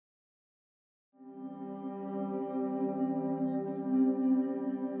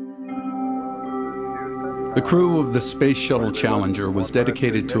The crew of the Space Shuttle Challenger was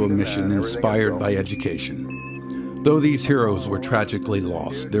dedicated to a mission inspired by education. Though these heroes were tragically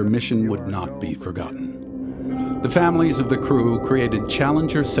lost, their mission would not be forgotten. The families of the crew created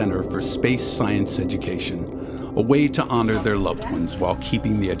Challenger Center for Space Science Education, a way to honor their loved ones while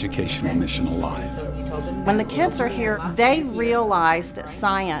keeping the educational mission alive. When the kids are here, they realize that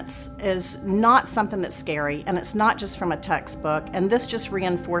science is not something that's scary, and it's not just from a textbook, and this just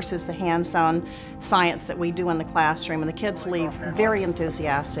reinforces the hands-on science that we do in the classroom, and the kids leave very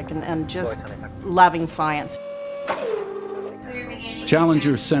enthusiastic and just loving science.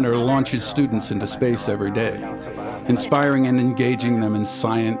 Challenger Center launches students into space every day, inspiring and engaging them in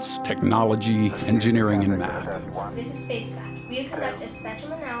science, technology, engineering, and math. This is Space Guide. We conduct a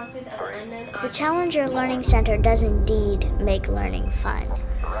spectrum analysis of the unknown objects. The Challenger Learning Center does indeed make learning fun.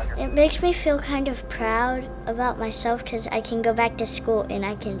 It makes me feel kind of proud about myself because I can go back to school and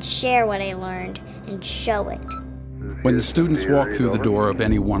I can share what I learned and show it. When the students walk through the door of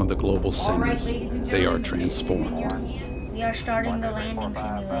any one of the global centers, they are transformed. We are starting the landing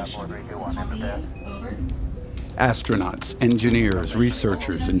simulation. Astronauts, engineers,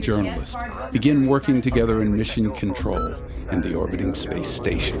 researchers, and journalists begin working together in mission control in the orbiting space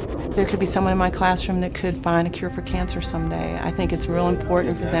station. There could be someone in my classroom that could find a cure for cancer someday. I think it's real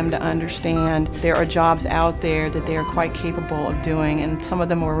important for them to understand there are jobs out there that they are quite capable of doing, and some of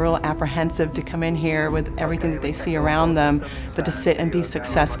them were real apprehensive to come in here with everything that they see around them, but to sit and be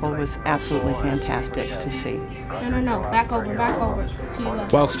successful was absolutely fantastic to see. No, back over.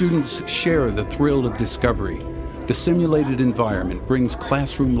 While students share the thrill of discovery, the simulated environment brings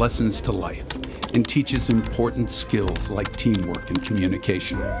classroom lessons to life and teaches important skills like teamwork and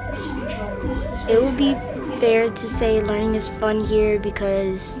communication. It would be fair to say learning is fun here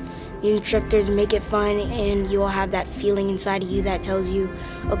because the instructors make it fun and you will have that feeling inside of you that tells you,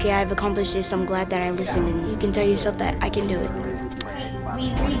 okay, I've accomplished this, I'm glad that I listened, and you can tell yourself that I can do it. We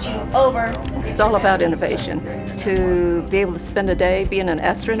read you over. It's all about innovation. To be able to spend a day being an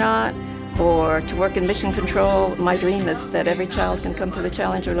astronaut or to work in mission control, my dream is that every child can come to the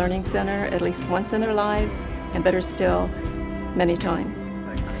Challenger Learning Center at least once in their lives, and better still, many times.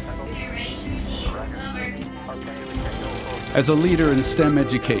 As a leader in STEM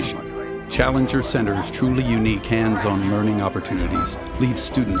education, Challenger Center's truly unique hands-on learning opportunities leave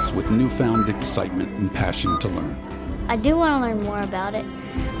students with newfound excitement and passion to learn. I do want to learn more about it.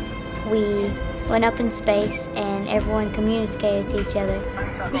 We went up in space and everyone communicated to each other.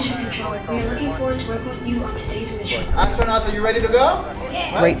 Mission Control, we are looking forward to working with you on today's mission. Astronauts, are you ready to go?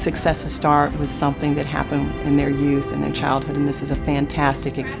 Great successes start with something that happened in their youth and their childhood, and this is a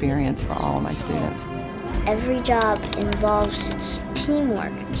fantastic experience for all of my students. Every job involves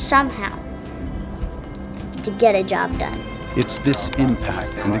teamwork somehow to get a job done. It's this impact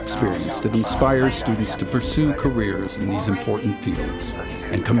and experience that inspires students to pursue careers in these important fields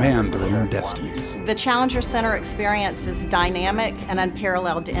and command their own destinies. The Challenger Center experience is dynamic and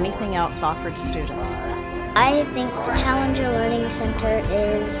unparalleled to anything else offered to students. I think the Challenger Learning Center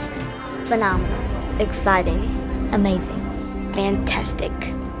is phenomenal, exciting, amazing, fantastic.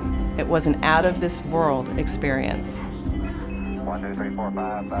 It was an out-of-this-world experience. 1, 2, 3, 4,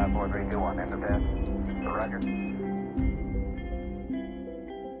 5, 5, 4, 3, 2, 1, end of test. Roger.